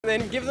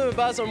Then give them a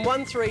buzz on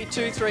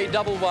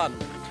 132311.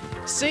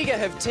 Sega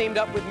have teamed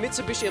up with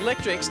Mitsubishi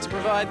Electrics to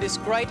provide this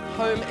great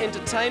home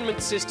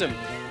entertainment system.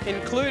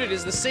 Included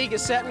is the Sega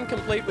Saturn,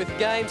 complete with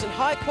games and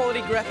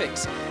high-quality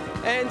graphics.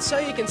 And so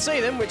you can see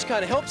them, which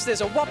kind of helps,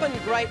 there's a whopping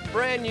great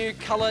brand new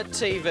colour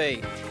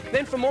TV.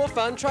 Then for more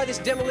fun, try this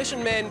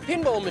Demolition Man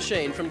pinball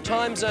machine from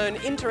Time Zone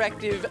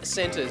Interactive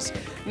Centres.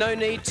 No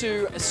need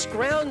to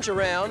scrounge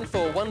around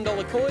for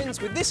 $1 coins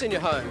with this in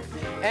your home.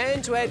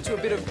 And to add to a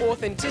bit of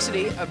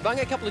authenticity, bung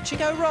a couple of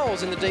Chico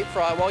rolls in the deep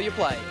fryer while you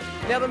play.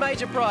 Now the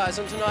major prize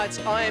on tonight's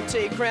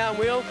IMT Crown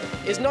Wheel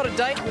is not a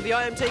date with the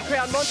IMT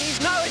Crown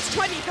Monties, no, it's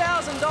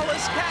 $20,000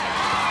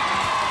 cash.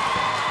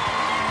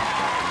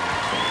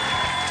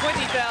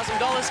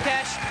 $20,000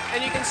 cash,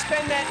 and you can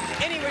spend that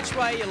any which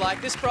way you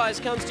like. This prize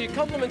comes to you,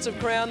 compliments of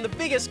Crown, the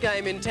biggest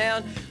game in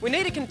town. We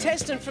need a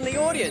contestant from the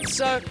audience,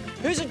 so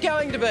who's it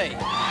going to be? And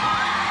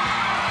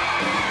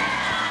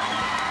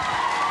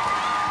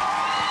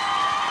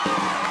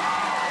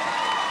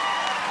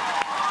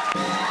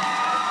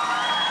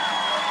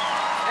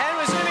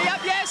we're zooming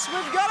up, yes,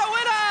 we've got a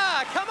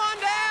winner! Come on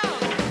down!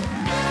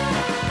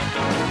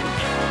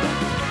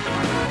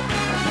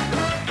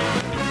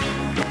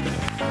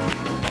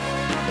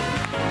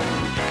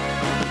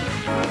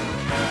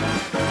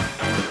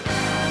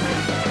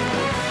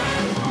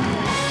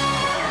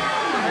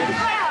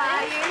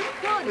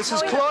 This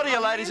is Claudia,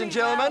 ladies and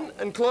gentlemen.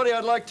 And Claudia,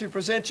 I'd like to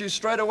present you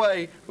straight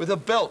away with a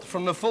belt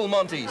from the Full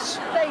Monties.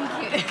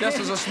 Thank you. Just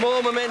as a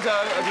small memento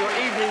of your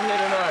evening here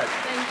tonight.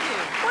 Thank you.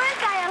 Weren't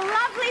they a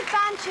lovely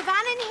bunch of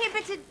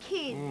uninhibited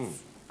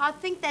kids? I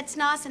think that's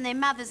nice, and their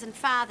mothers and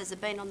fathers have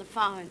been on the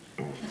phone.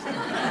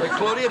 Hey,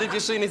 Claudia, did you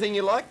see anything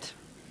you liked?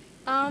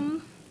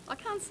 I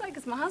can't say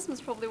because my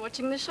husband's probably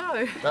watching the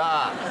show.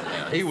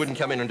 Ah, he wouldn't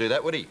come in and do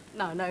that, would he?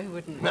 No, he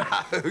wouldn't. No,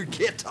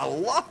 get a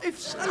life,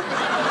 son.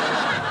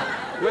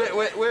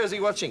 Where is he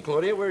watching,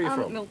 Claudia? Where are you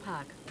from? Mill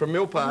Park. From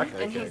Mill Park?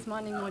 Okay. And he's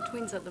minding my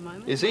twins at the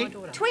moment. Is he? My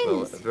daughter.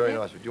 Twins? Well, very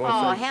nice. Do you want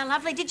to say? How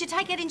lovely. Did you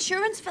take out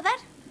insurance for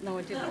that? No,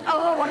 I didn't.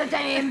 Oh, what a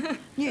damn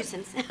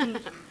nuisance.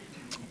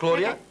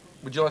 Claudia,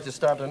 would you like to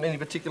start on any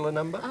particular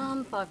number?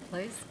 5,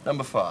 please.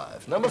 Number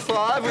 5. Number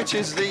 5, which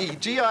is the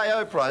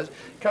GIO prize.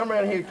 Come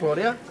around here,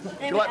 Claudia.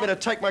 Would you like me to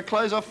take my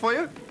clothes off for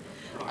you?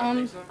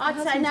 I'd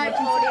say no,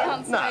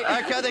 Claudia. No.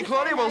 Okay, then,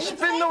 Claudia, we'll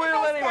spin the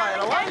wheel anyway,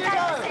 and away you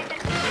go.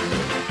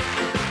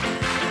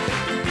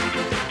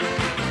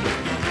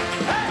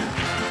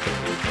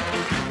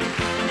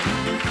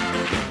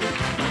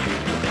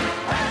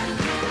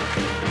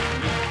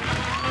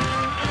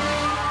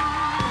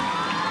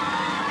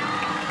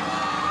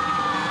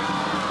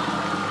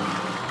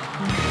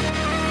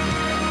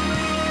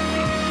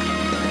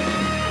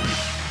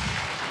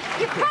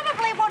 You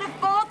probably would have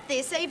bought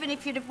this even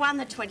if you'd have won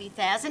the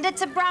 $20,000.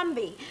 It's a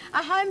Brumby,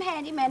 a home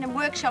handyman and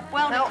workshop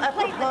welder,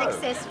 complete with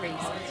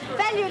accessories.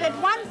 Valued at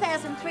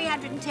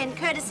 $1,310,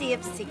 courtesy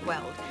of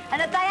Sigweld.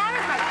 And they are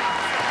a great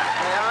price.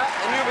 They are,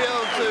 and you'll be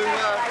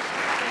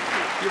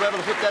able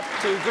to put that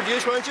to good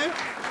use, won't you?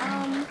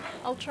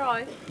 I'll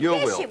try.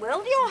 Yes, you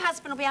will. Your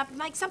husband will be able to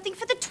make something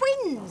for the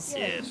twins.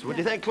 Yes. Would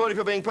you thank Claudia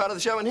for being part of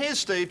the show? And here's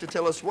Steve to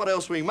tell us what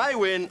else we may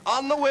win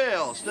on the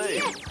wheel. Steve.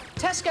 Yeah.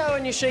 Tasco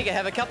and Yashiga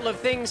have a couple of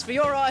things for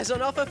your eyes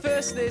on offer.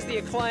 First, there's the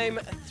Acclaim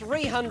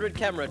 300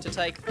 camera to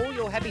take all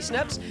your happy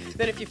snaps.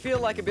 Then, if you feel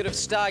like a bit of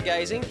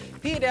stargazing,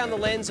 peer down the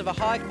lens of a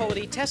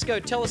high-quality Tasco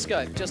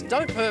telescope. Just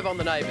don't perv on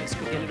the neighbours.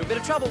 Could get into a bit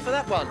of trouble for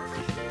that one.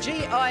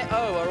 GIO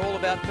are all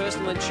about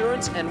personal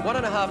insurance, and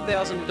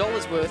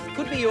 $1,500 worth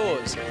could be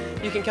yours.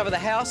 You can cover the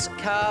house,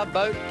 car,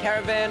 boat,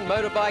 caravan,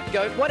 motorbike,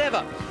 goat,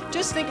 whatever.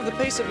 Just think of the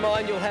peace of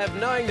mind you'll have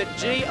knowing that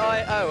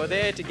GIO are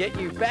there to get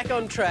you back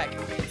on track.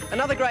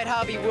 Another great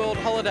Harvey World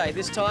holiday.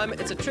 This time,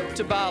 it's a trip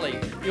to Bali.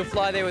 You'll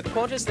fly there with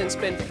Qantas, then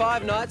spend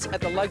 5 nights at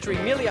the luxury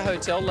Melia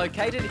Hotel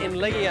located in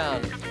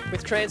Legian.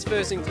 With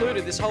transfers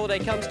included, this holiday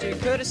comes to you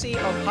courtesy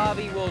of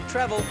Harvey World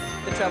Travel,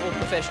 the travel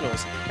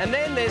professionals. And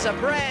then there's a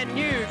brand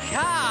new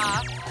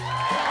car.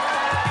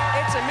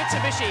 It's a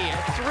Mitsubishi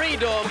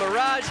 3-door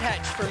Mirage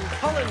hatch from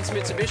Colin's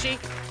Mitsubishi,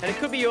 and it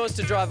could be yours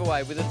to drive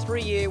away. With a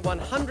 3-year,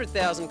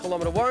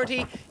 100,000-kilometre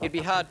warranty, you'd be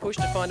hard-pushed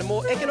to find a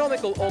more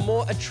economical or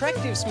more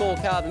attractive small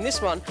car than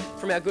this one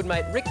from our good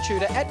mate Rick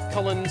Tudor at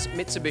Colin's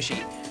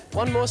Mitsubishi.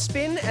 One more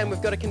spin, and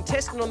we've got a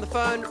contestant on the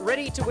phone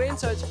ready to win,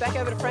 so it's back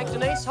over to Frank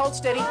Denise. Hold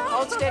steady,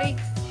 hold steady.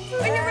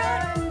 When you're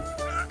on.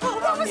 Oh,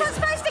 what was I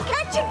supposed to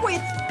catch it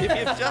with? If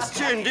you've just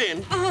tuned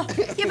in...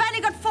 You've only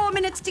got 4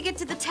 minutes to get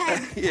to the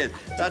tab. Yeah.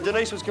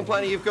 Denise was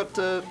complaining you've got...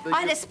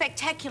 I had a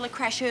spectacular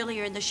crash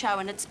earlier in the show,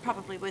 and it's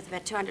probably worth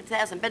about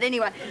 $200,000. But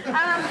anyway,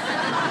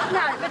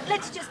 no, but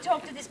let's just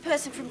talk to this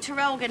person from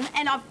Traralgon,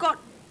 and I've got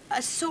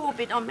a sore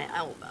bit on my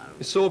elbow.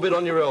 A sore bit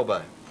on your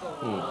elbow?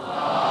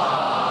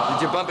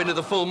 Did you bump into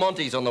the Full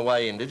Monties on the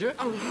way in, did you?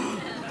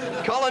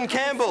 Colin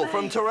Campbell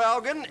from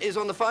Traralgon is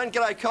on the phone.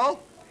 G'day,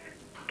 Col.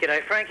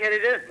 G'day, Frank. How do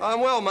you do? I'm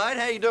well, mate.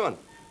 How you doing?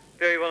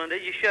 Very well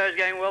indeed. Your show's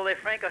going well there,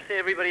 Frank. I see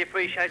everybody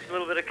appreciates a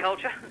little bit of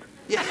culture.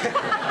 Yeah.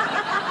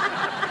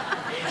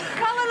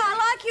 Colin, I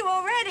like you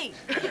already.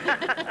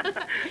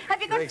 Have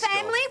you got Thanks,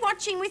 family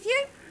watching with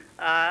you?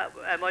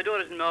 My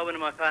daughter's in Melbourne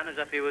and my partner's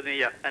up here with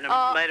me, and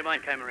a mate of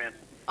mine came around.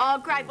 Oh,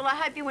 great. Well, I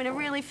hope you win a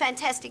really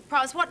fantastic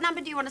prize. What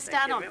number do you want to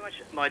start on? Thank you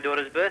very much. My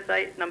daughter's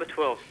birthday, number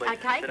 12, please.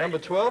 Okay. Number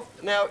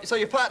 12. Now, so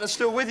your partner's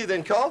still with you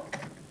then, Col?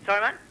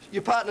 Sorry, mate?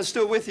 Your partner's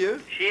still with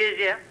you? She is,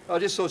 yeah. I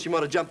just thought she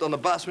might have jumped on the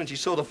bus when she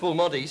saw the full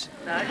Monties.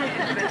 No, she's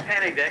a bit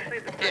panicked, actually.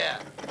 Yeah.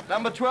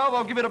 Number 12,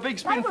 I'll give it a big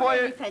spin They for were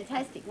you. really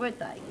fantastic, weren't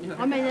they?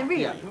 I mean, they're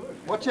really. Yeah.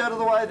 Watch out of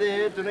the way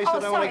there, Denise. I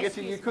don't want to get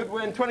you. You could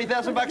win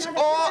 20,000 bucks or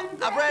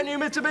a brand new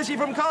Mitsubishi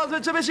from Colin's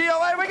Mitsubishi.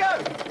 Away we go.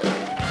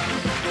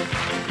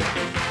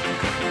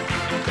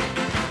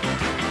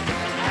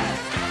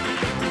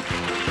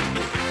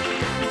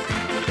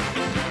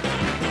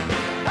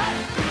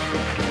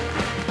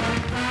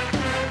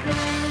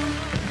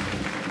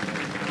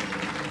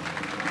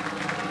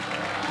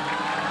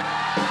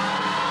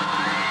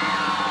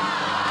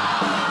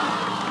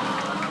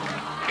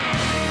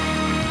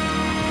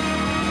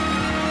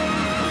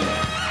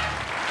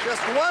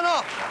 Just one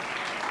off.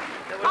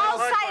 I'll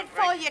say it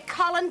for you,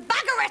 Colin.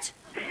 Bugger it!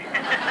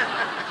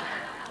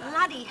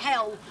 Bloody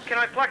hell. Can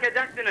I pluck a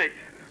duck, Denise?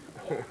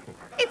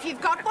 If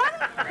you've got one.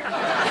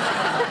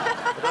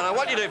 I don't know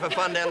what you do for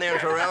fun down there in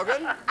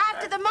Traralgon.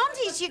 After the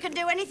Monties, you can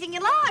do anything you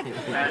like.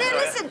 Now,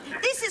 listen,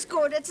 this is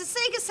good. It's a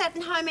Sega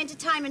Saturn home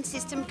entertainment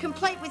system,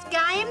 complete with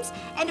games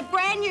and a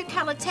brand new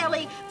colour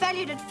telly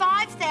valued at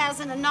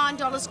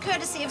 $5,009,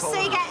 courtesy of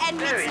Sega and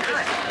Very Mitsubishi.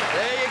 nice.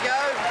 There you go.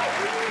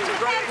 It's a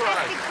great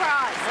Fantastic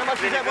prize. How prize.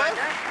 much is that worth?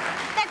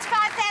 That's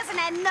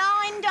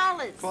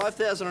 $5,009.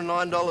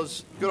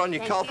 $5,009. Good on you,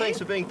 Thank Col. you. Thanks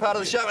for being part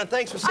of the show, and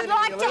thanks for I'd sending me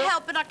like a to letter.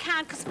 help, but I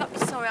can't because I've got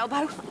my sore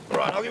elbow.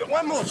 Right, I'll give it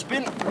one more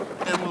spin,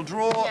 and we'll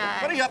draw.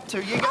 Yeah. What are you up to?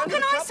 You Oh, going to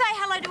can the I cup? say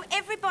hello to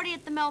everybody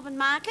at the Melbourne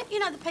market? You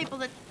know, the people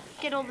that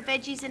get all the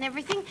veggies and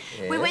everything.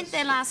 We Yes. went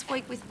there last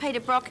week with Peter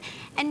Brock,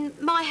 and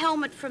my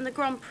helmet from the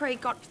Grand Prix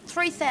got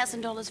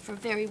 $3,000 for a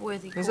very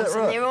worthy cause. Is that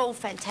right? And they're all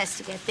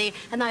fantastic out there,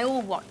 and they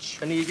all watch.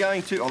 And are you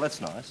going to... Oh,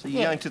 that's nice. Are you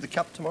Yeah. going to the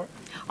Cup tomorrow?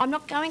 I'm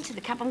not going to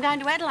the Cup. I'm going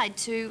to Adelaide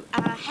to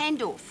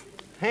Handorf.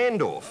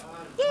 Handorf.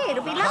 Yeah,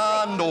 it'll be lovely.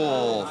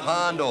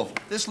 Handorf.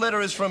 This letter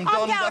is from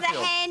I'm Don going to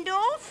Duffield.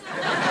 Handorf.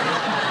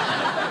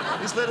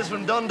 This letter's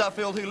from Don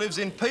Duffield, who lives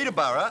in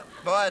Peterborough,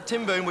 via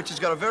Timboon, which has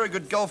got a very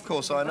good golf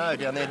course, I know,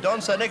 down there.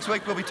 Don, so next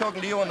week we'll be talking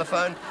to you on the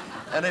phone.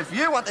 And if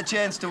you want the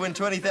chance to win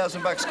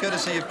 20,000 bucks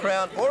courtesy of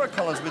Crown or a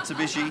Colin's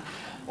Mitsubishi,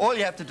 all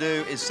you have to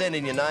do is send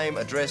in your name,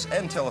 address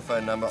and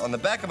telephone number on the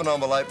back of an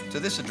envelope to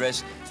this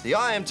address, the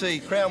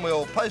IMT Crown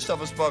Wheel, Post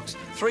Office Box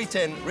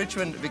 310,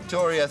 Richmond,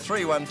 Victoria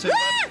 3121.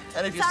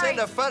 And if you Sorry. send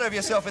a photo of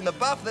yourself in the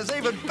buff, there's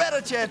even better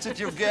chance that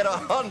you'll get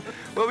on.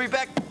 We'll be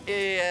back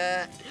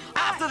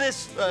after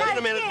this, in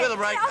a minute, yeah, with a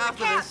break, yeah, on the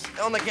after couch. this,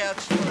 on the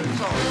couch.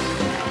 It's on.